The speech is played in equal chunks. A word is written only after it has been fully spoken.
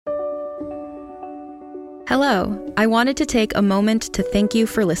Hello, I wanted to take a moment to thank you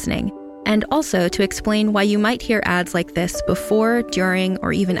for listening, and also to explain why you might hear ads like this before, during,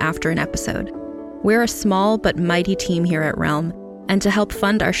 or even after an episode. We're a small but mighty team here at Realm, and to help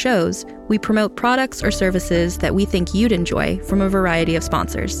fund our shows, we promote products or services that we think you'd enjoy from a variety of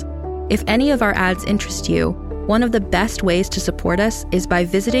sponsors. If any of our ads interest you, one of the best ways to support us is by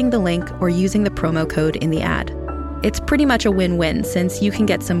visiting the link or using the promo code in the ad. It's pretty much a win-win since you can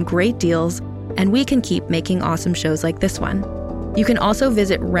get some great deals and we can keep making awesome shows like this one. You can also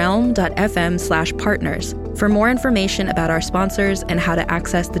visit realm.fm/partners for more information about our sponsors and how to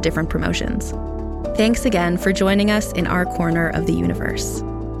access the different promotions. Thanks again for joining us in our corner of the universe.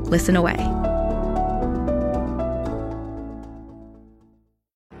 Listen away.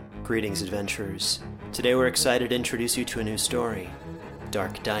 Greetings, adventurers. Today we're excited to introduce you to a new story,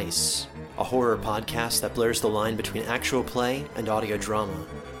 Dark Dice, a horror podcast that blurs the line between actual play and audio drama,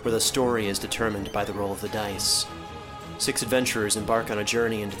 where the story is determined by the roll of the dice. 6 adventurers embark on a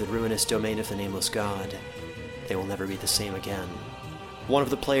journey into the ruinous domain of the Nameless God. They will never be the same again. One of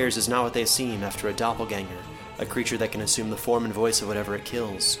the players is not what they seem after a doppelganger, a creature that can assume the form and voice of whatever it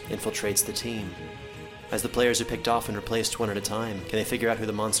kills, infiltrates the team. As the players are picked off and replaced one at a time, can they figure out who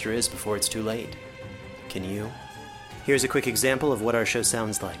the monster is before it's too late? Can you? Here's a quick example of what our show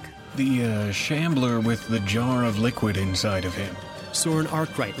sounds like. The shambler with the jar of liquid inside of him. Soren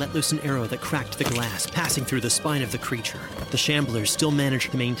Arkwright let loose an arrow that cracked the glass, passing through the spine of the creature. The shambler still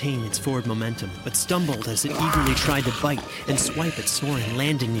managed to maintain its forward momentum, but stumbled as it eagerly tried to bite and swipe at Soren,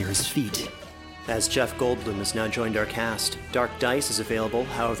 landing near his feet. As Jeff Goldblum has now joined our cast, Dark Dice is available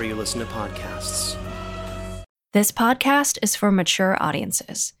however you listen to podcasts. This podcast is for mature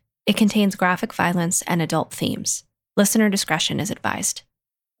audiences. It contains graphic violence and adult themes. Listener discretion is advised.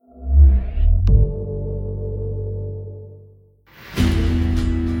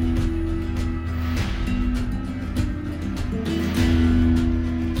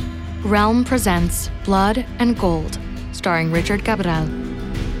 Realm presents Blood and Gold, starring Richard Cabral.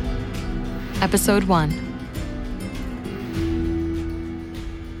 Episode 1.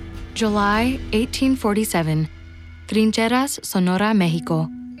 July 1847, Trincheras, Sonora, Mexico.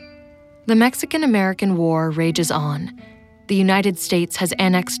 The Mexican-American War rages on. The United States has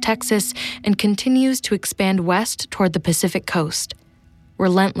annexed Texas and continues to expand west toward the Pacific coast,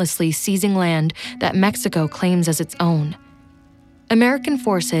 relentlessly seizing land that Mexico claims as its own. American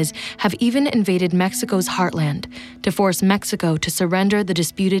forces have even invaded Mexico's heartland to force Mexico to surrender the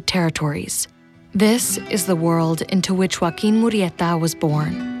disputed territories. This is the world into which Joaquin Murrieta was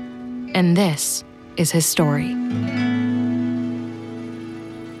born, and this is his story.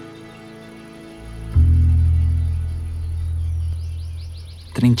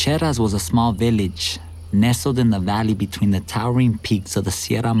 Trincheras was a small village nestled in the valley between the towering peaks of the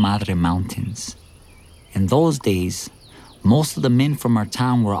Sierra Madre Mountains. In those days, most of the men from our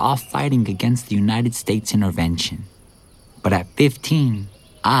town were off fighting against the United States intervention. But at 15,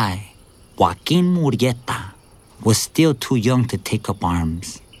 I, Joaquin Murrieta, was still too young to take up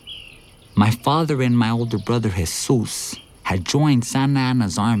arms. My father and my older brother Jesus had joined Santa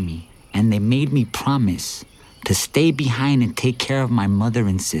Anna's army, and they made me promise to stay behind and take care of my mother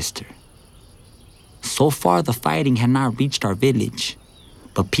and sister. So far, the fighting had not reached our village,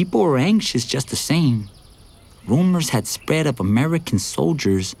 but people were anxious just the same. Rumors had spread of American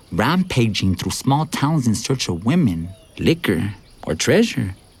soldiers rampaging through small towns in search of women, liquor, or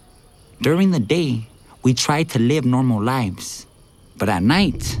treasure. During the day, we tried to live normal lives, but at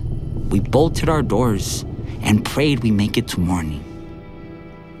night, we bolted our doors and prayed we make it to morning.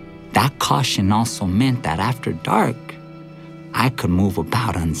 That caution also meant that after dark, I could move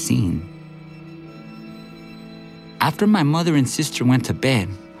about unseen. After my mother and sister went to bed,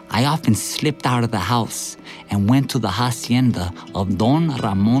 I often slipped out of the house and went to the hacienda of Don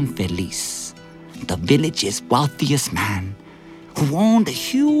Ramon Feliz, the village's wealthiest man, who owned a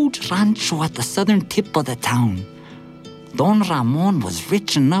huge rancho at the southern tip of the town. Don Ramon was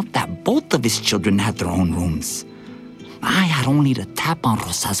rich enough that both of his children had their own rooms. I had only to tap on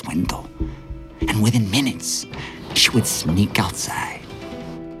Rosa's window, and within minutes, she would sneak outside.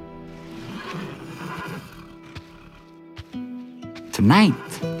 Tonight,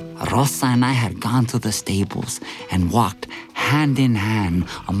 Rosa and I had gone to the stables and walked hand in hand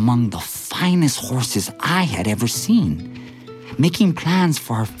among the finest horses I had ever seen, making plans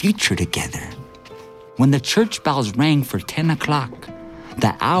for our future together. When the church bells rang for 10 o'clock,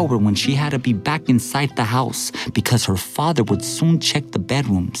 the hour when she had to be back inside the house because her father would soon check the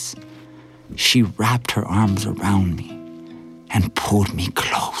bedrooms, she wrapped her arms around me and pulled me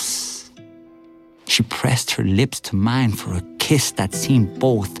close. She pressed her lips to mine for a kiss that seemed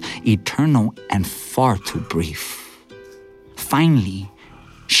both eternal and far too brief. Finally,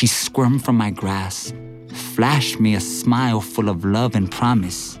 she squirmed from my grasp, flashed me a smile full of love and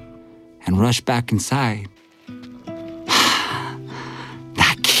promise, and rushed back inside.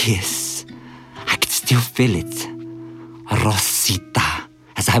 That kiss, I could still feel it. Rosita,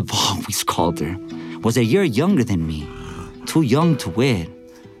 as I've always called her, was a year younger than me, too young to wed.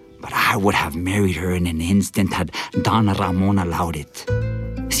 But I would have married her in an instant had Donna Ramon allowed it.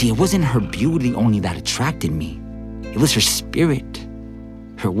 See, it wasn't her beauty only that attracted me. It was her spirit,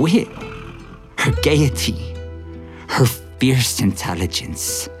 her wit, her gaiety, her fierce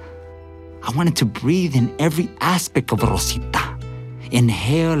intelligence. I wanted to breathe in every aspect of Rosita,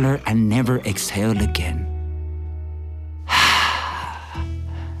 inhale her and never exhale again.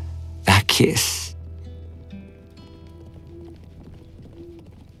 That kiss.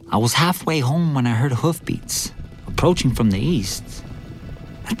 I was halfway home when I heard hoofbeats approaching from the east.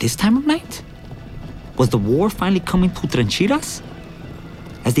 At this time of night? Was the war finally coming to Trincheras?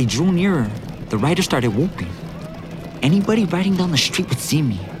 As they drew nearer, the riders started whooping. Anybody riding down the street would see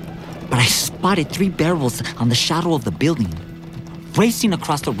me, but I spotted 3 barrels on the shadow of the building. Racing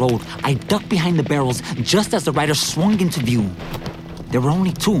across the road, I ducked behind the barrels just as the riders swung into view. There were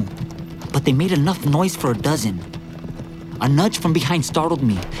only 2, but they made enough noise for a dozen. A nudge from behind startled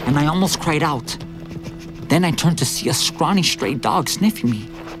me, and I almost cried out. Then I turned to see a scrawny stray dog sniffing me.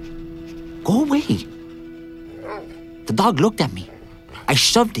 Go away. The dog looked at me. I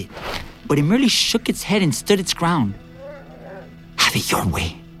shoved it, but it merely shook its head and stood its ground. Have it your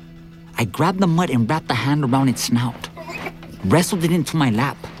way. I grabbed the mud and wrapped a hand around its snout, wrestled it into my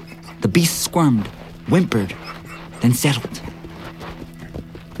lap. The beast squirmed, whimpered, then settled.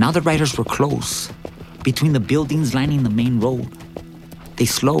 Now the riders were close, between the buildings lining the main road. They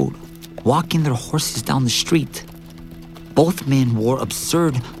slowed, walking their horses down the street. Both men wore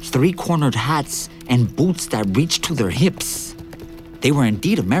absurd 3-cornered hats and boots that reached to their hips. They were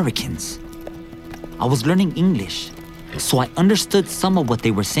indeed Americans. I was learning English, so I understood some of what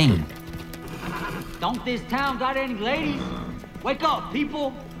they were saying. Don't this town got any ladies? Wake up,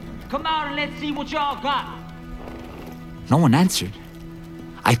 people. Come out and let's see what y'all got. No one answered.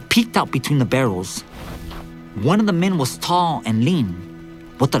 I peeked out between the barrels. One of the men was tall and lean,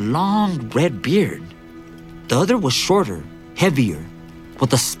 with a long red beard. The other was shorter, heavier,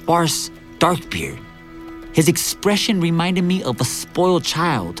 with a sparse, dark beard. His expression reminded me of a spoiled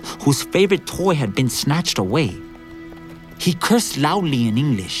child whose favorite toy had been snatched away. He cursed loudly in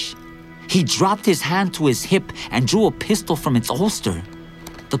English. He dropped his hand to his hip and drew a pistol from its holster.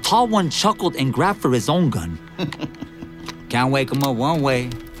 The tall one chuckled and grabbed for his own gun. Can't wake him up one way,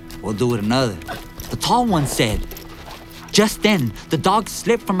 we'll do it another, the tall one said. Just then, the dog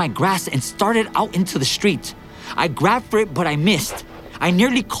slipped from my grasp and started out into the street. I grabbed for it, but I missed. I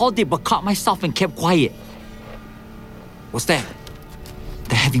nearly called it, but caught myself and kept quiet. What's that?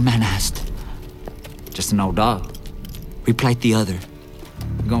 The heavy man asked. Just an old dog, replied the other.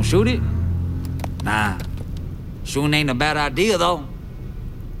 You gonna shoot it? Nah, shooting ain't a bad idea, though.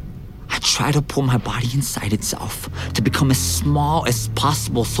 I tried to pull my body inside itself to become as small as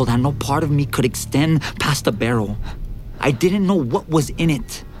possible so that no part of me could extend past the barrel. I didn't know what was in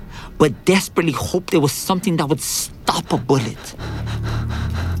it, but desperately hoped there was something that would stop a bullet.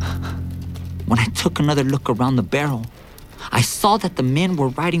 When I took another look around the barrel, I saw that the men were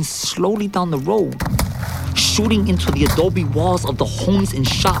riding slowly down the road, shooting into the adobe walls of the homes and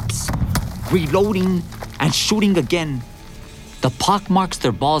shops, reloading and shooting again. The pockmarks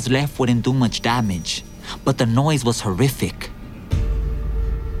their balls left wouldn't do much damage, but the noise was horrific.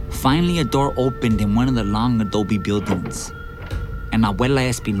 Finally, a door opened in one of the long adobe buildings, and Abuela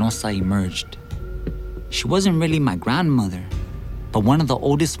Espinosa emerged. She wasn't really my grandmother, but one of the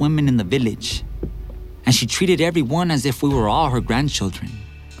oldest women in the village, and she treated everyone as if we were all her grandchildren.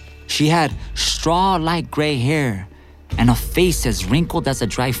 She had straw-like gray hair and a face as wrinkled as a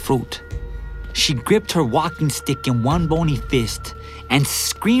dry fruit. She gripped her walking stick in one bony fist and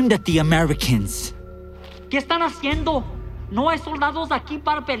screamed at the Americans. ¿Qué están haciendo? No hay soldados aquí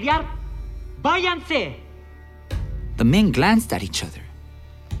para pelear. Váyanse! The men glanced at each other.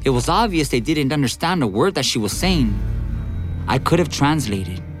 It was obvious they didn't understand a word that she was saying. I could have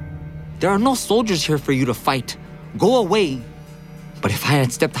translated. There are no soldiers here for you to fight. Go away. But if I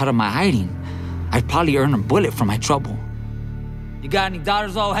had stepped out of my hiding, I'd probably earn a bullet for my trouble. You got any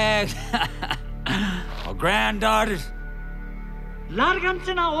daughters, old hag? Or granddaughters?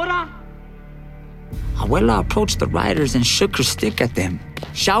 Lárganse ahora! Abuela approached the riders and shook her stick at them,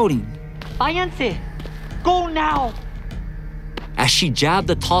 shouting, Váyanse! Go now! As she jabbed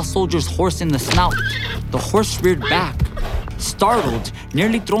the tall soldier's horse in the snout, the horse reared back, startled,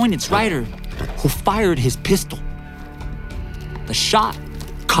 nearly throwing its rider, who fired his pistol. The shot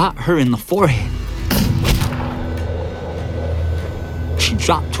caught her in the forehead. She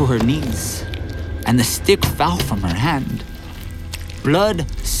dropped to her knees, and the stick fell from her hand. Blood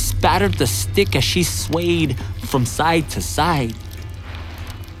spattered the stick as she swayed from side to side.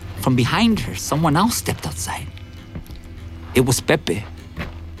 From behind her, someone else stepped outside. It was Pepe,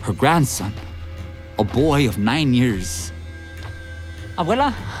 her grandson, a boy of 9 years.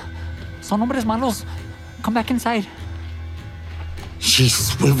 Abuela, son hombres malos. Come back inside. She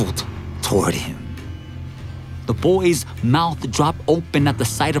swiveled toward him. The boy's mouth dropped open at the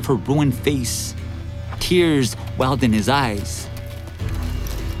sight of her ruined face. Tears welled in his eyes.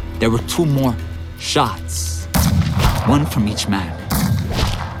 There were 2 more shots, one from each man.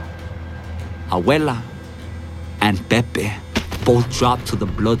 Abuela and Pepe both dropped to the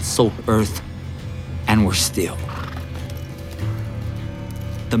blood-soaked earth and were still.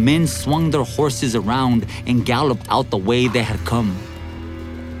 The men swung their horses around and galloped out the way they had come.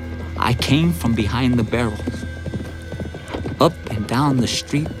 I came from behind the barrels. Up and down the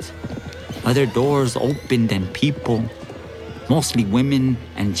street, other doors opened and people, mostly women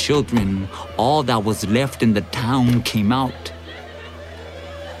and children, all that was left in the town, came out.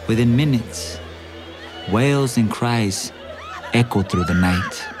 Within minutes, wails and cries echoed through the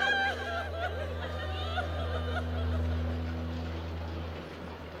night.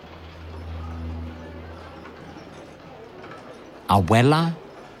 Abuela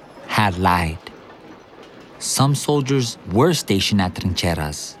had lied. Some soldiers were stationed at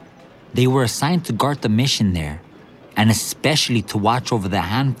trincheras. They were assigned to guard the mission there, and especially to watch over the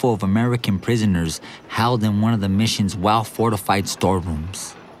handful of American prisoners held in one of the mission's well-fortified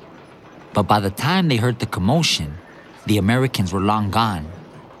storerooms. But by the time they heard the commotion, the Americans were long gone.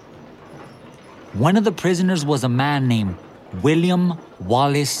 One of the prisoners was a man named William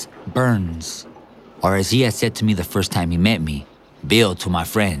Wallace Burns, or as he had said to me the first time he met me, Bill to my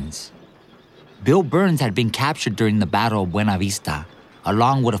friends. Bill Burns had been captured during the Battle of Buena Vista,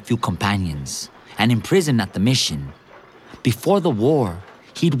 along with a few companions, and imprisoned at the mission. Before the war,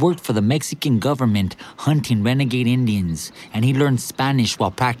 he'd worked for the Mexican government hunting renegade Indians, and he learned Spanish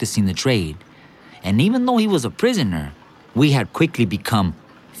while practicing the trade. And even though he was a prisoner, we had quickly become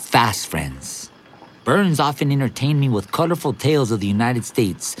fast friends. Burns often entertained me with colorful tales of the United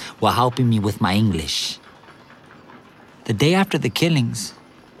States while helping me with my English. The day after the killings,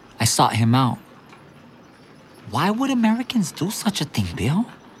 I sought him out. Why would Americans do such a thing, Bill?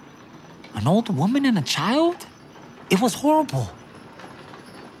 An old woman and a child? It was horrible.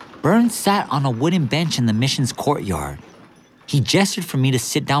 Burns sat on a wooden bench in the mission's courtyard. He gestured for me to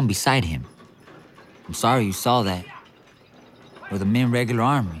sit down beside him. I'm sorry you saw that. We're the men regular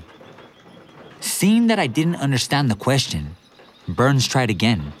army. Seeing that I didn't understand the question, Burns tried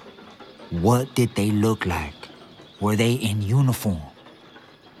again. What did they look like? Were they in uniform?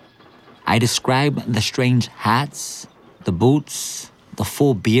 I described the strange hats, the boots, the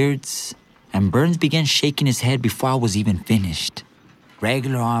full beards, and Burns began shaking his head before I was even finished.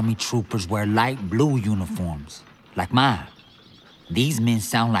 Regular army troopers wear light blue uniforms, like mine. These men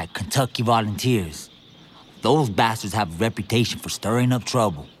sound like Kentucky volunteers. Those bastards have a reputation for stirring up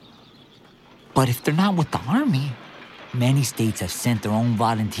trouble. But if they're not with the army, many states have sent their own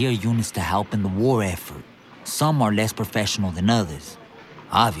volunteer units to help in the war effort. Some are less professional than others,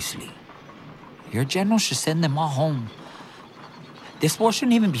 obviously. Your general should send them all home. This war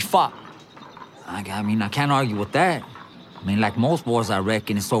shouldn't even be fought. I can't argue with that. Like most wars, I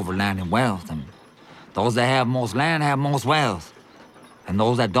reckon it's over land and wealth. Those that have most land have most wealth. And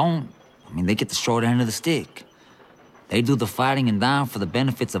those that don't, they get the short end of the stick. They do the fighting and dying for the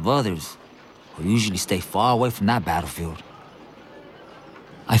benefits of others, who usually stay far away from that battlefield.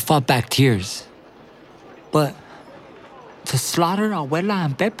 I fought back tears. But to slaughter Abuela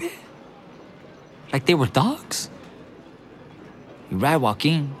and Pepe? Like they were dogs? You're right,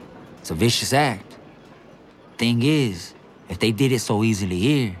 Joaquin. It's a vicious act. Thing is, if they did it so easily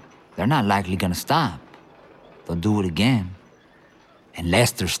here, they're not likely gonna stop. They'll do it again.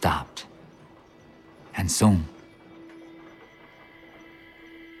 Unless they're stopped. And soon.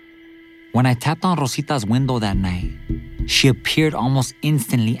 When I tapped on Rosita's window that night, she appeared almost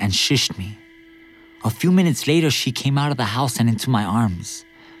instantly and shushed me. A few minutes later, she came out of the house and into my arms.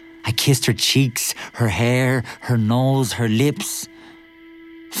 I kissed her cheeks, her hair, her nose, her lips.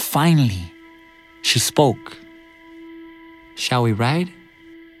 Finally, she spoke. Shall we ride?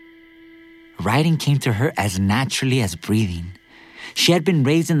 Riding came to her as naturally as breathing. She had been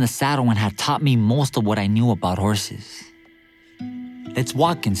raised in the saddle and had taught me most of what I knew about horses. Let's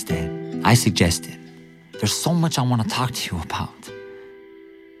walk instead, I suggested. There's so much I want to talk to you about.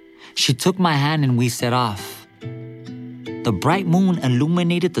 She took my hand and we set off. The bright moon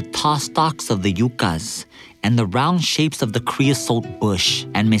illuminated the tall stalks of the yuccas and the round shapes of the creosote bush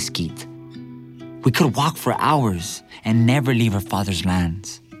and mesquite. We could walk for hours and never leave her father's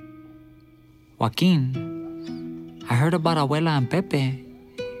lands. Joaquin, I heard about Abuela and Pepe.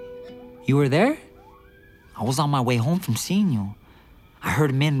 You were there? I was on my way home from seeing you. I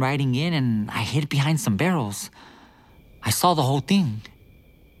heard men riding in and I hid behind some barrels. I saw the whole thing.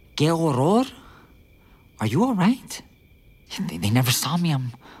 ¿Qué horror? Are you all right? They never saw me.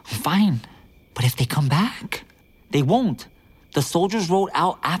 I'm fine. But if they come back, they won't. The soldiers rode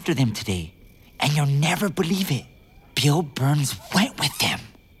out after them today. And you'll never believe it. Bill Burns went with them.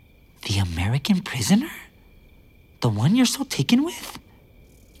 The American prisoner? The one you're so taken with?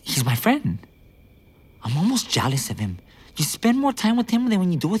 He's my friend. I'm almost jealous of him. You spend more time with him than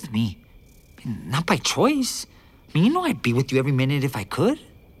when you do with me. Not by choice. I mean, you know I'd be with you every minute if I could.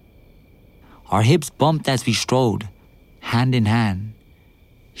 Our hips bumped as we strode, hand in hand.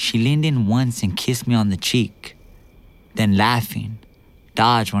 She leaned in once and kissed me on the cheek. Then laughing,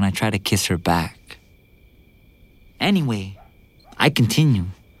 dodged when I tried to kiss her back. Anyway, I continue.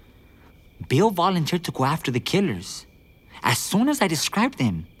 Bill volunteered to go after the killers. As soon as I described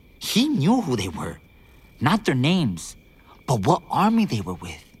them, he knew who they were. Not their names, but what army they were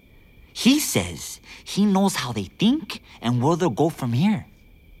with. He says he knows how they think and where they'll go from here.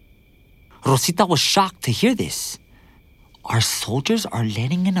 Rosita was shocked to hear this. Our soldiers are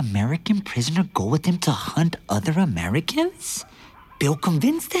letting an American prisoner go with them to hunt other Americans? Bill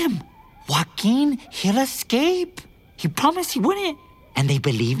convinced them. Joaquin, he'll escape. He promised he wouldn't. And they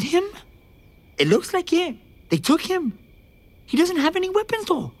believed him? It looks like it. They took him. He doesn't have any weapons,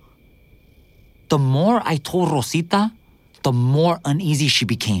 though. The more I told Rosita, the more uneasy she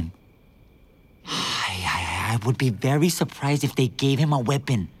became. I would be very surprised if they gave him a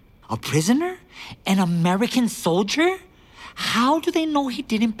weapon. A prisoner? An American soldier? How do they know he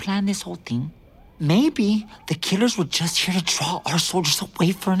didn't plan this whole thing? Maybe the killers were just here to draw our soldiers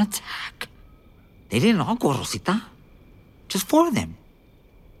away for an attack. They didn't all go, Rosita. Just 4 of them.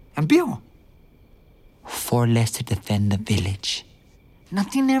 And Bill. 4 less to defend the village.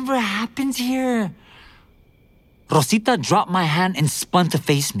 Nothing ever happens here. Rosita dropped my hand and spun to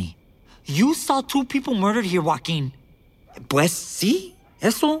face me. You saw 2 people murdered here, Joaquin. Pues sí,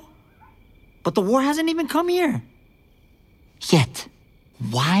 eso. But the war hasn't even come here. Yet,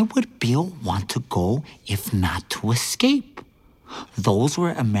 why would Bill want to go if not to escape? Those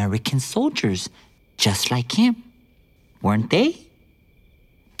were American soldiers, just like him. Weren't they?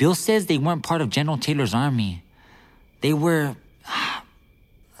 Bill says they weren't part of General Taylor's army. They were...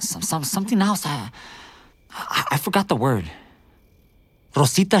 something else. I forgot the word.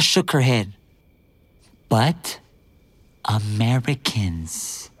 Rosita shook her head. But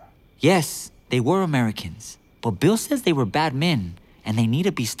Americans. Yes, they were Americans. But Bill says they were bad men, and they need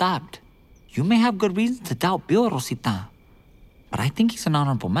to be stopped. You may have good reasons to doubt Bill, Rosita, but I think he's an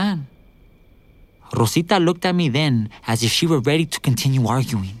honorable man. Rosita looked at me then as if she were ready to continue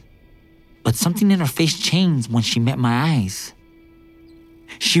arguing. But something in her face changed when she met my eyes.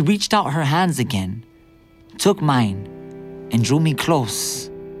 She reached out her hands again, took mine, and drew me close.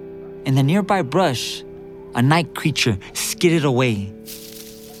 In the nearby brush, a night creature skidded away.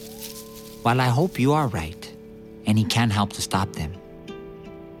 While I hope you are right, and he can't help to stop them.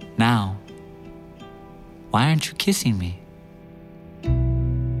 Now, why aren't you kissing me?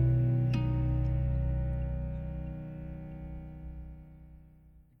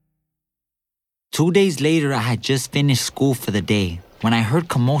 Two days later, I had just finished school for the day when I heard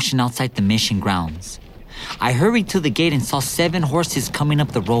commotion outside the mission grounds. I hurried to the gate and saw 7 horses coming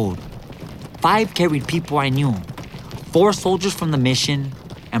up the road. 5 carried people I knew, 4 soldiers from the mission,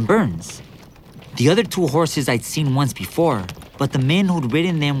 and Burns. The other 2 horses I'd seen once before, but the men who'd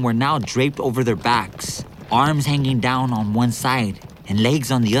ridden them were now draped over their backs, arms hanging down on one side and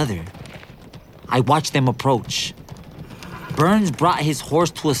legs on the other. I watched them approach. Burns brought his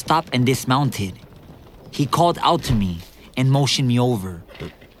horse to a stop and dismounted. He called out to me and motioned me over.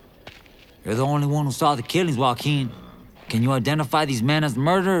 You're the only one who saw the killings, Joaquin. Can you identify these men as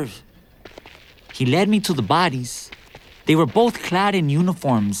murderers? He led me to the bodies. They were both clad in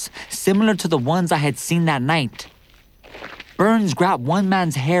uniforms, similar to the ones I had seen that night. Burns grabbed one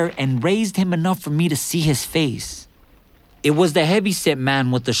man's hair and raised him enough for me to see his face. It was the heavyset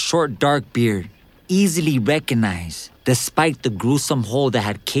man with the short, dark beard, easily recognized, despite the gruesome hole that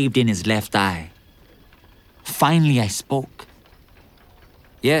had caved in his left eye. Finally, I spoke.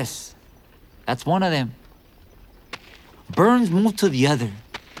 Yes, that's one of them. Burns moved to the other.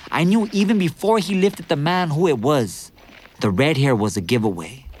 I knew even before he lifted the man who it was. The red hair was a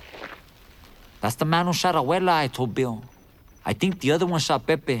giveaway. That's the man who shot Abuela, I told Bill. I think the other one shot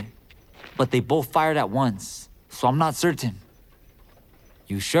Pepe, but they both fired at once, so I'm not certain.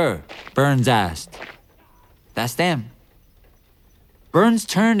 You sure? Burns asked. That's them. Burns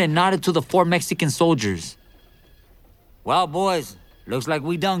turned and nodded to the 4 Mexican soldiers. Well, boys, looks like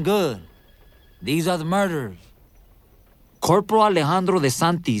we done good. These are the murderers. Corporal Alejandro de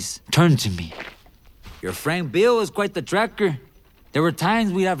Santis turned to me. Your friend Bill is quite the tracker. There were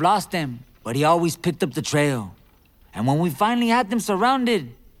times we'd have lost him, but he always picked up the trail. And when we finally had them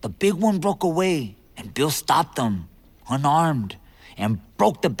surrounded, the big one broke away, and Bill stopped them, unarmed, and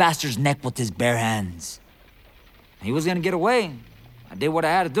broke the bastard's neck with his bare hands. He was gonna get away. I did what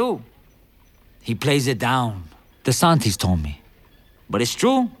I had to do. He plays it down, DeSantis told me. But it's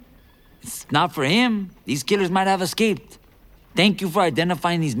true. It's not for him. These killers might have escaped. Thank you for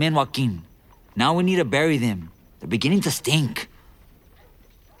identifying these men, Joaquin. Now we need to bury them. They're beginning to stink.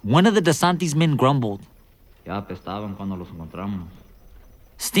 One of the DeSantis men grumbled. Ya apestaban cuando los encontramos.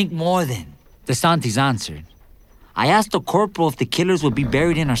 Stink more then, DeSantis answered. I asked the corporal if the killers would be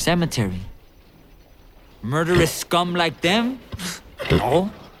buried in our cemetery. Murderous scum like them? No.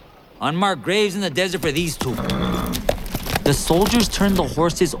 Unmarked graves in the desert for these two. The soldiers turned the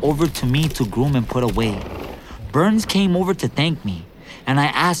horses over to me to groom and put away. Burns came over to thank me, and I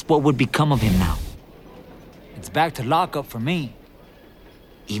asked what would become of him now. It's back to lockup for me.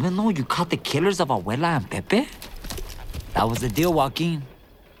 Even though you caught the killers of Abuela and Pepe? That was the deal, Joaquin.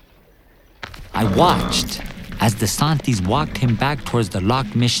 I watched as DeSantis walked him back towards the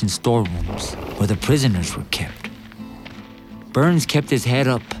locked mission storerooms where the prisoners were kept. Burns kept his head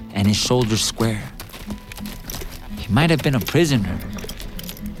up and his shoulders square. He might have been a prisoner,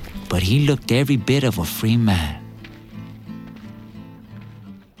 but he looked every bit of a free man.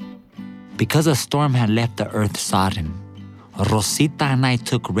 Because a storm had left the earth sodden, Rosita and I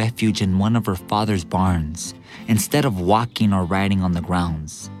took refuge in one of her father's barns instead of walking or riding on the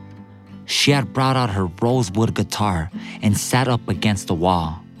grounds. She had brought out her rosewood guitar and sat up against the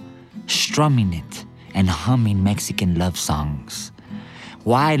wall, strumming it and humming Mexican love songs.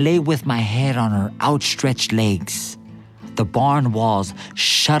 While I lay with my head on her outstretched legs, the barn walls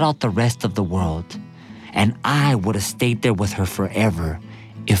shut out the rest of the world, and I would have stayed there with her forever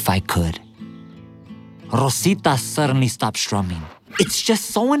if I could. Rosita suddenly stopped strumming. It's just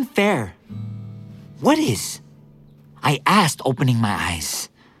so unfair. What is? I asked, opening my eyes.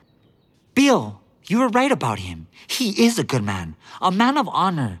 Bill, you were right about him. He is a good man, a man of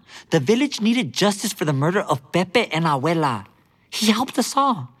honor. The village needed justice for the murder of Pepe and Abuela. He helped us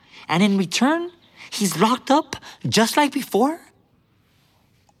all. And in return, he's locked up just like before?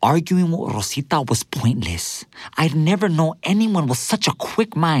 Arguing with Rosita was pointless. I'd never known anyone with such a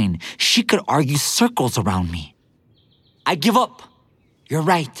quick mind. She could argue circles around me. I give up. You're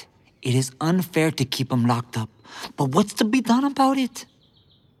right. It is unfair to keep him locked up. But what's to be done about it?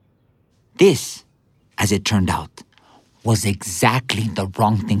 This, as it turned out, was exactly the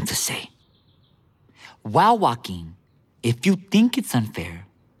wrong thing to say. Well, Joaquin, if you think it's unfair,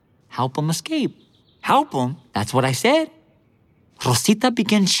 help him escape. Help him? That's what I said. Rosita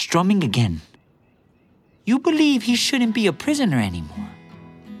began strumming again. You believe he shouldn't be a prisoner anymore.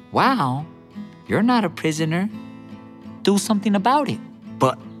 Wow, you're not a prisoner. Do something about it.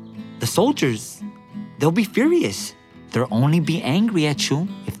 But the soldiers, they'll be furious. They'll only be angry at you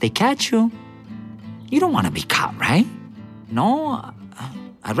if they catch you. You don't want to be caught, right? No,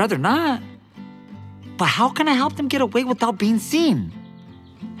 I'd rather not. But how can I help them get away without being seen?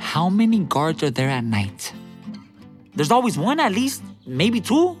 How many guards are there at night? There's always one at least, maybe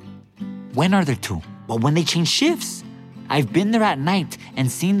two. When are there two? Well, when they change shifts. I've been there at night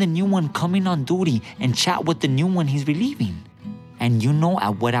and seen the new one coming on duty and chat with the new one he's relieving. And you know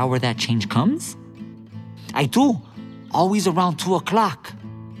at what hour that change comes? I do. Always around 2 o'clock.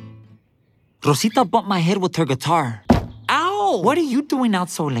 Rosita bumped my head with her guitar. Ow! What are you doing out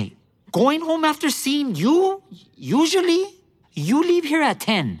so late? Going home after seeing you? Usually, you leave here at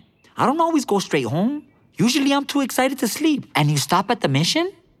 10. I don't always go straight home. Usually I'm too excited to sleep. And you stop at the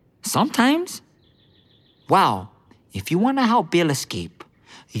mission? Sometimes. Wow, if you want to help Bill escape,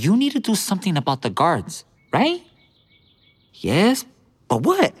 you need to do something about the guards, right? Yes, but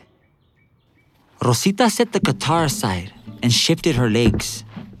what? Rosita set the guitar aside and shifted her legs.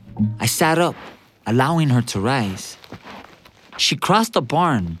 I sat up, allowing her to rise. She crossed the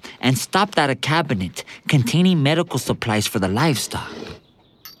barn and stopped at a cabinet containing medical supplies for the livestock.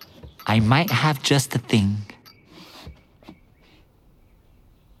 I might have just the thing.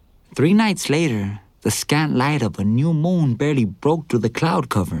 3 nights later, The scant light of a new moon barely broke through the cloud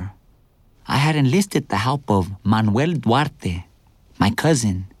cover. I had enlisted the help of Manuel Duarte, my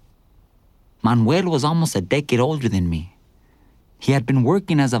cousin. Manuel was almost a decade older than me. He had been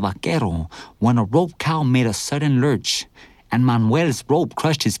working as a vaquero when a rope cow made a sudden lurch, and Manuel's rope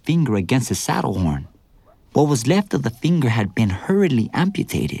crushed his finger against his saddle horn. What was left of the finger had been hurriedly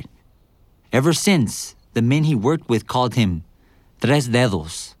amputated. Ever since, the men he worked with called him Tres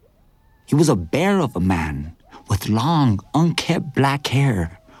Dedos. He was a bear of a man with long, unkempt black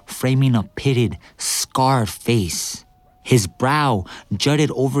hair framing a pitted, scarred face. His brow jutted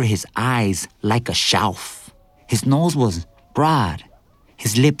over his eyes like a shelf. His nose was broad,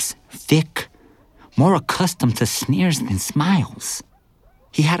 his lips thick, more accustomed to sneers than smiles.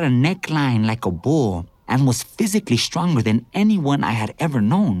 He had a neckline like a bull and was physically stronger than anyone I had ever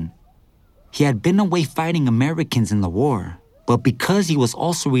known. He had been away fighting Americans in the war, but because he was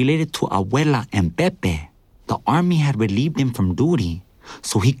also related to Abuela and Pepe, the army had relieved him from duty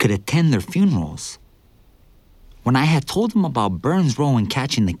so he could attend their funerals. When I had told him about Burns' role in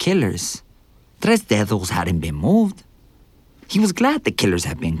catching the killers, Tres Dedos hadn't been moved. He was glad the killers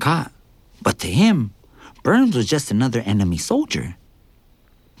had been caught, but to him, Burns was just another enemy soldier.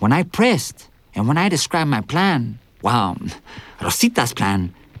 When I pressed, and when I described my plan, Rosita's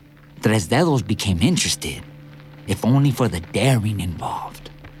plan, Tres Dedos became interested, if only for the daring involved.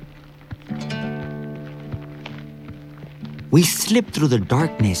 We slipped through the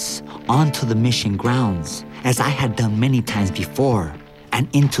darkness onto the mission grounds, as I had done many times before, and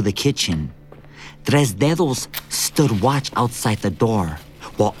into the kitchen. Tres Dedos stood watch outside the door,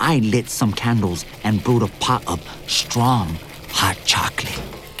 while I lit some candles and brewed a pot of strong, hot chocolate.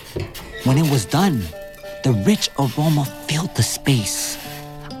 When it was done, the rich aroma filled the space.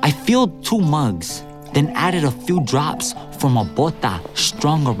 I filled 2 mugs, then added a few drops from a bota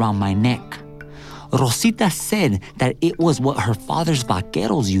strung around my neck. Rosita said that it was what her father's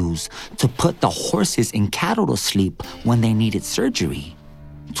vaqueros used to put the horses and cattle to sleep when they needed surgery.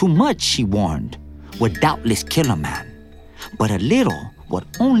 Too much, she warned, would doubtless kill a man, but a little would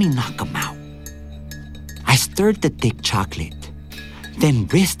only knock him out. I stirred the thick chocolate, then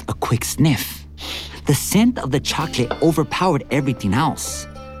risked a quick sniff. The scent of the chocolate overpowered everything else.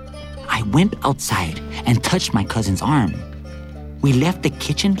 I went outside and touched my cousin's arm. We left the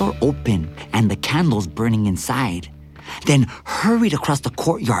kitchen door open and the candles burning inside, then hurried across the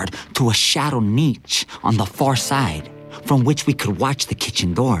courtyard to a shadow niche on the far side, from which we could watch the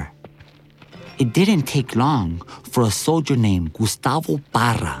kitchen door. It didn't take long for a soldier named Gustavo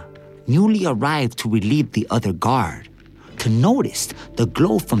Parra, newly arrived to relieve the other guard, to notice the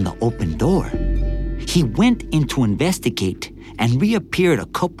glow from the open door. He went in to investigate and reappeared a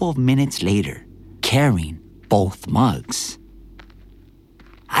couple of minutes later, carrying both mugs.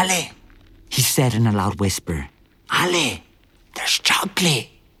 Ale, he said in a loud whisper. Ale, there's chocolate.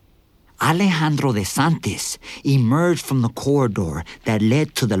 Alejandro de Santis emerged from the corridor that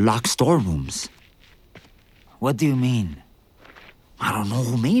led to the locked storerooms. What do you mean? I don't know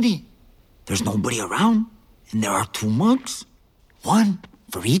who made it. There's nobody around, and there are 2 mugs. 1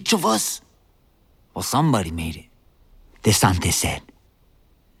 for each of us. Well, somebody made it, De Santis said.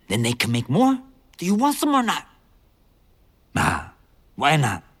 Then they can make more. Do you want some or not? Nah, why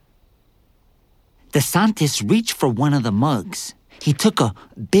not? De Santis reached for one of the mugs. He took a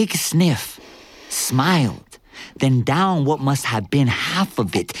big sniff, smiled, then downed what must have been half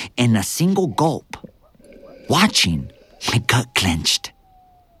of it in a single gulp. Watching, my gut clenched.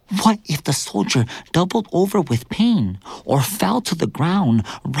 What if the soldier doubled over with pain or fell to the ground,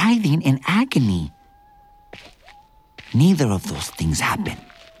 writhing in agony? Neither of those things happened.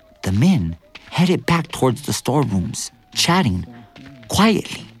 The men headed back towards the storerooms, chatting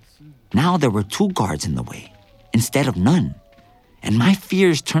quietly. Now there were 2 guards in the way, instead of none, and my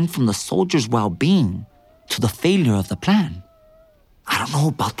fears turned from the soldiers' well-being to the failure of the plan. I don't know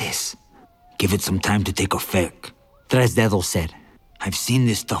about this. Give it some time to take effect, Tres Dedos said. I've seen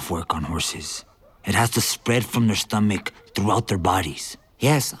this stuff work on horses. It has to spread from their stomach throughout their bodies.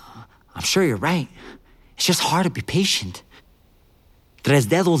 Yes, I'm sure you're right. It's just hard to be patient. Tres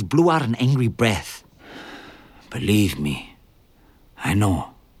Dedos blew out an angry breath. Believe me, I know.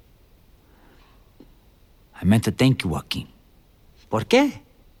 I meant to thank you, Joaquin. ¿Por qué?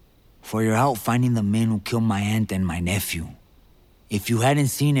 For your help finding the men who killed my aunt and my nephew. If you hadn't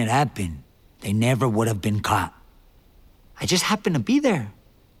seen it happen, they never would have been caught. I just happened to be there.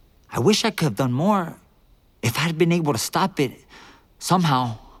 I wish I could have done more. If I had been able to stop it,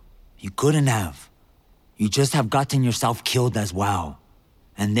 somehow. You couldn't have. You just have gotten yourself killed as well.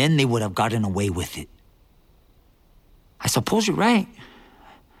 And then they would have gotten away with it. I suppose you're right.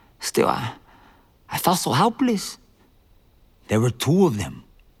 Still, I I felt so helpless. There were two of them,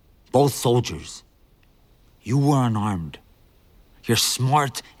 both soldiers. You were unarmed. You're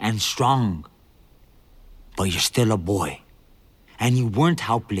smart and strong. But you're still a boy. And you weren't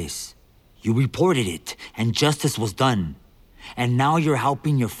helpless. You reported it, and justice was done. And now you're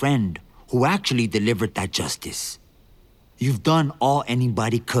helping your friend, who actually delivered that justice. You've done all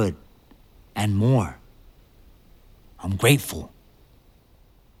anybody could, and more. I'm grateful.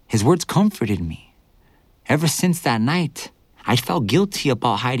 His words comforted me. Ever since that night, I felt guilty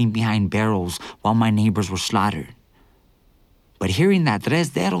about hiding behind barrels while my neighbors were slaughtered. But hearing that Tres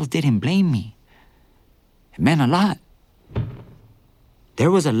Dedos didn't blame me, it meant a lot.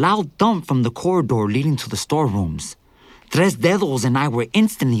 There was a loud thump from the corridor leading to the storerooms. Tres Dedos and I were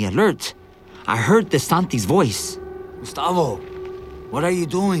instantly alert. I heard DeSanti's voice. Gustavo, what are you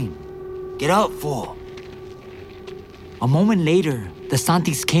doing? Get up, fool. A moment later,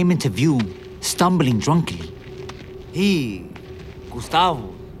 DeSantis came into view, stumbling drunkenly.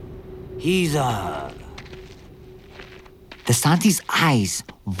 Gustavo, he's, DeSantis' eyes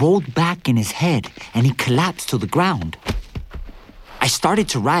rolled back in his head and he collapsed to the ground. I started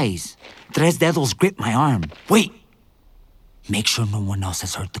to rise. Tres Dedos gripped my arm. Wait! Make sure no one else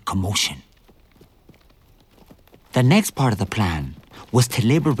has heard the commotion. The next part of the plan was to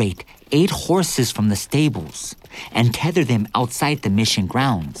liberate 8 horses from the stables and tether them outside the mission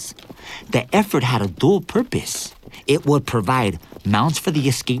grounds. The effort had a dual purpose. It would provide mounts for the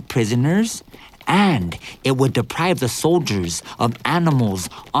escaped prisoners, and it would deprive the soldiers of animals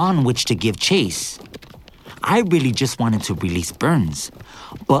on which to give chase. I really just wanted to release Burns,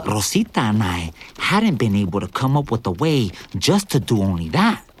 but Rosita and I hadn't been able to come up with a way just to do only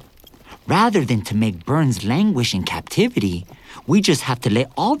that. Rather than to make Burns languish in captivity, we just have to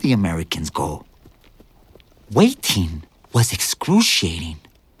let all the Americans go. Waiting was excruciating.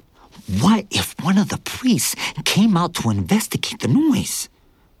 What if one of the priests came out to investigate the noise?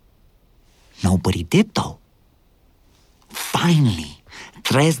 Nobody did, though. Finally,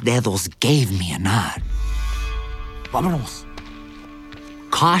 Tres Dedos gave me a nod. Vámonos.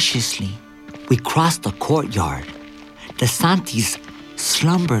 Cautiously, we crossed the courtyard. DeSantis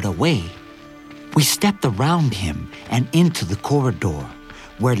slumbered away. We stepped around him and into the corridor,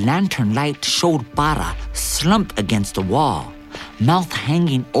 where lantern light showed Para slumped against the wall, mouth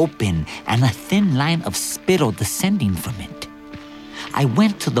hanging open and a thin line of spittle descending from it. I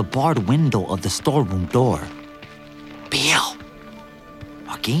went to the barred window of the storeroom door. Bill!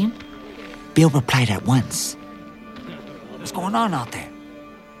 Joaquin? Bill replied at once. What's going on out there?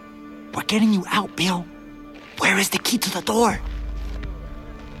 We're getting you out, Bill. Where is the key to the door?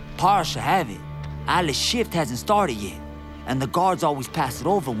 Para should have it. Alice's shift hasn't started yet, and the guards always pass it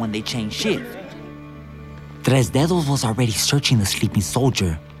over when they change shift. Tres Dedos was already searching the sleeping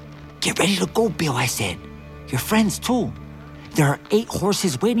soldier. Get ready to go, Bill, I said. Your friends, too. There are 8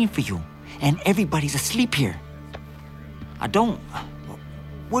 horses waiting for you, and everybody's asleep here. I don't...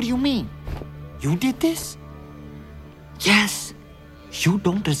 What do you mean? You did this? Yes. You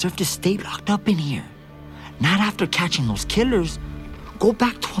don't deserve to stay locked up in here. Not after catching those killers. Go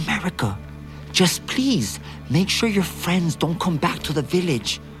back to America. Just please, make sure your friends don't come back to the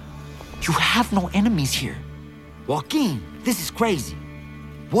village. You have no enemies here. Joaquin, this is crazy.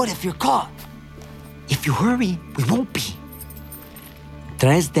 What if you're caught? If you hurry, we won't be.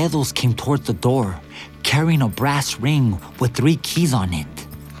 Tres Dedos came towards the door, carrying a brass ring with 3 keys on it.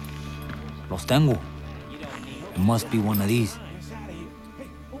 Los tengo. It must be one of these.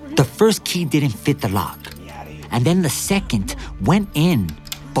 The first key didn't fit the lock, and then the second went in,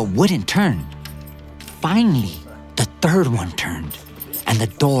 but wouldn't turn. Finally, the third one turned, and the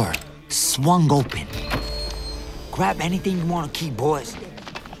door swung open. Grab anything you want to keep, boys,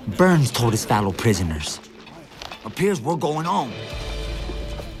 Burns told his fellow prisoners. Appears we're going home.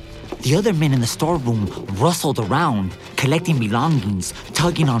 The other men in the storeroom rustled around, collecting belongings,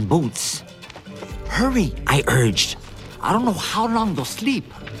 tugging on boots. Hurry, I urged. I don't know how long they'll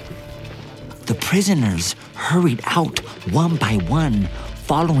sleep. The prisoners hurried out one by one,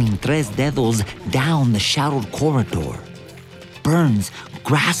 following Tres Dedos down the shadowed corridor. Burns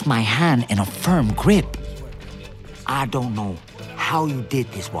grasped my hand in a firm grip. I don't know how you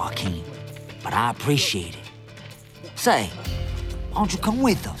did this, Joaquin, but I appreciate it. Say, why don't you come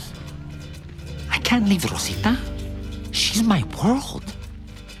with us? I can't leave Rosita. She's my world.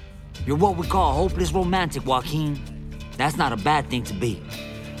 You're what we call a hopeless romantic, Joaquin. That's not a bad thing to be.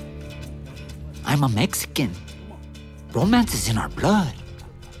 I'm a Mexican. Romance is in our blood.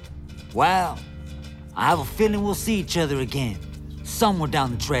 Well, I have a feeling we'll see each other again, somewhere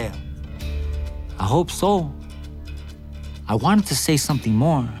down the trail. I hope so. I wanted to say something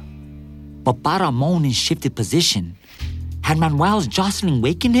more, but Para moaned and shifted position. Had Manuel's jostling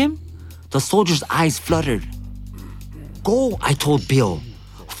wakened him? The soldier's eyes fluttered. Go, I told Bill.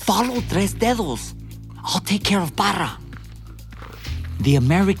 Follow Tres Dedos. I'll take care of Para. The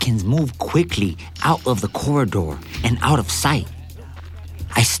Americans moved quickly out of the corridor and out of sight.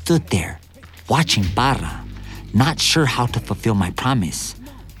 I stood there, watching Para, not sure how to fulfill my promise.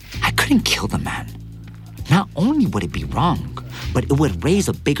 I couldn't kill the man. Not only would it be wrong, but it would raise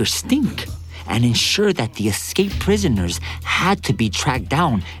a bigger stink and ensure that the escaped prisoners had to be tracked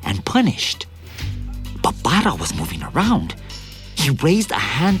down and punished. But Para was moving around. He raised a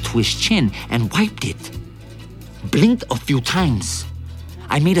hand to his chin and wiped it. Blinked a few times.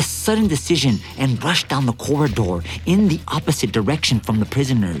 I made a sudden decision and rushed down the corridor in the opposite direction from the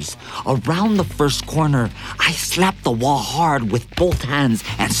prisoners. Around the first corner, I slapped the wall hard with both hands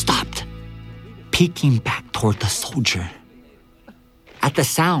and stopped, peeking back toward the soldier. At the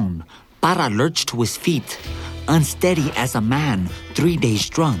sound, Para lurched to his feet, unsteady as a man 3 days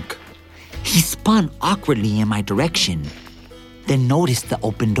drunk. He spun awkwardly in my direction, then noticed the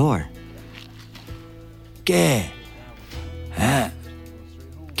open door. ¿Qué?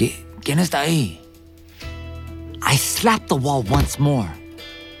 ¿Quién está ahí? I slapped the wall once more,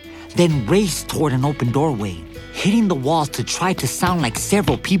 then raced toward an open doorway, hitting the walls to try to sound like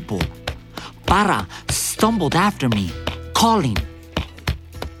several people. Para stumbled after me, calling,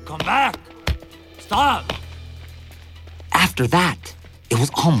 Come back! Stop! After that, it was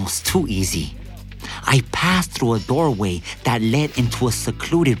almost too easy. I passed through a doorway that led into a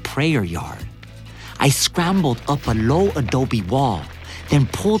secluded prayer yard. I scrambled up a low adobe wall, then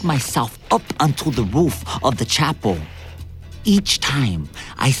pulled myself up onto the roof of the chapel. Each time,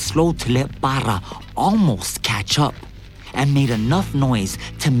 I slowed to let Para almost catch up and made enough noise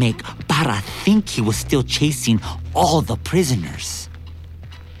to make Para think he was still chasing all the prisoners.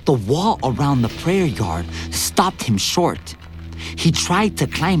 The wall around the prayer yard stopped him short. He tried to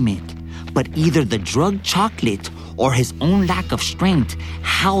climb it, but either the drugged chocolate or his own lack of strength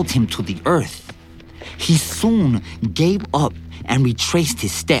held him to the earth. He soon gave up and retraced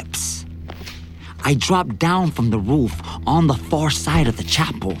his steps. I dropped down from the roof on the far side of the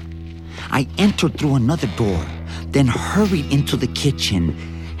chapel. I entered through another door, then hurried into the kitchen.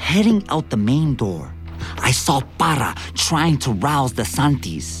 Heading out the main door, I saw Para trying to rouse the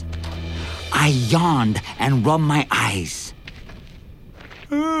Santis. I yawned and rubbed my eyes.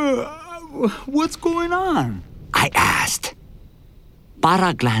 What's going on? I asked.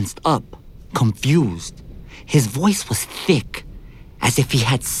 Para glanced up, confused. His voice was thick, as if he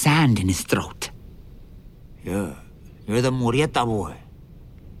had sand in his throat. Yeah, you're the Murieta boy,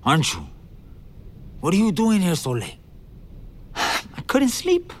 aren't you? What are you doing here so late? I couldn't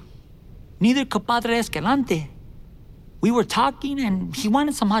sleep. Neither could Padre Escalante. We were talking and he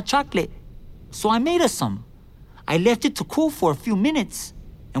wanted some hot chocolate, so I made us some. I left it to cool for a few minutes,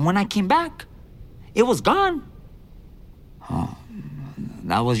 and when I came back, it was gone. Oh,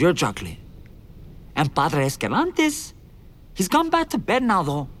 that was your chocolate. And Padre Escalante's, he's gone back to bed now,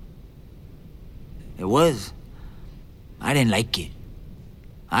 though. It was. I didn't like it.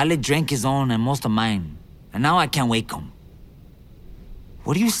 Ale drank his own and most of mine, and now I can't wake him.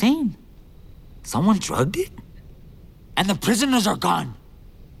 What are you saying? Someone drugged it? And the prisoners are gone.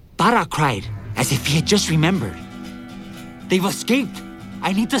 Para cried, as if he had just remembered. They've escaped.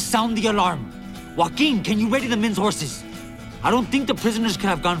 I need to sound the alarm. Joaquin, can you ready the men's horses? I don't think the prisoners could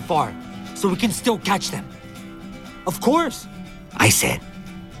have gone far, so we can still catch them. Of course, I said.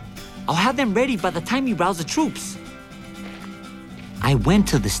 I'll have them ready by the time you rouse the troops. I went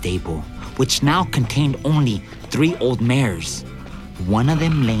to the stable, which now contained only 3 old mares. One of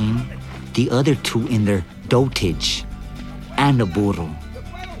them lame, the other 2 in their dotage, and a burro.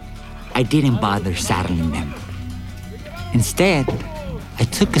 I didn't bother saddling them. Instead, I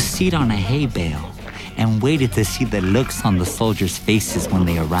took a seat on a hay bale and waited to see the looks on the soldiers' faces when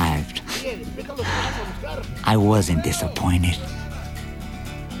they arrived. I wasn't disappointed.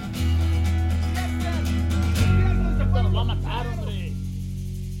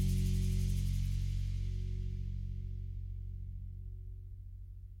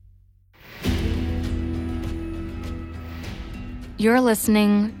 You're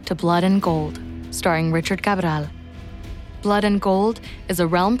listening to Blood and Gold, starring Richard Cabral. Blood and Gold is a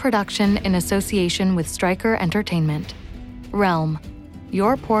Realm production in association with Stryker Entertainment. Realm,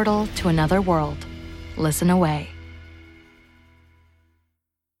 your portal to another world. Listen away.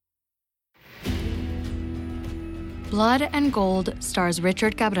 Blood and Gold stars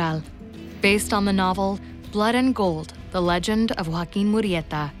Richard Cabral, based on the novel Blood and Gold, The Legend of Joaquin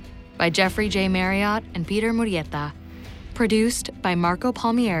Murieta by Jeffrey J. Marriott and Peter Murieta. Produced by Marco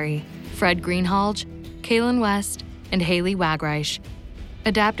Palmieri Fred Greenhalgh, Kaylin West, and Haley Wagreich.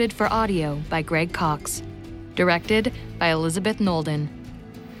 Adapted for audio by Greg Cox. Directed by Elizabeth Nolden.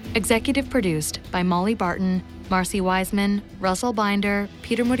 Executive produced by Molly Barton, Marcy Wiseman, Russell Binder,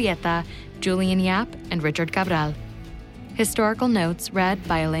 Peter Murrieta, Julian Yap, and Richard Cabral. Historical notes read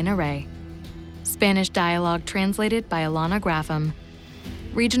by Elena Ray. Spanish dialogue translated by Alana Graffam.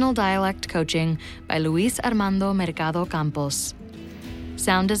 Regional dialect coaching by Luis Armando Mercado Campos.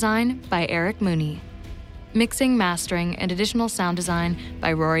 Sound design by Eric Mooney. Mixing, mastering, and additional sound design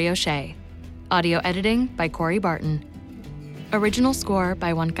by Rory O'Shea. Audio editing by Corey Barton. Original score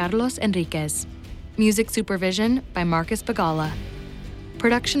by Juan Carlos Enriquez. Music supervision by Marcus Bagala.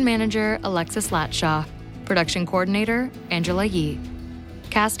 Production manager Alexis Latshaw. Production coordinator Angela Yee.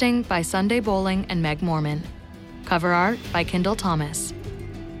 Casting by Sunday Bowling and Meg Mormon. Cover art by Kendall Thomas.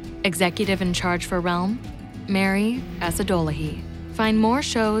 Executive in charge for Realm, Mary Asadolahi. Find more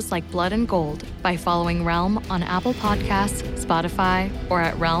shows like Blood and Gold by following Realm on Apple Podcasts, Spotify, or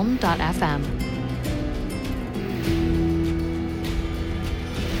at realm.fm.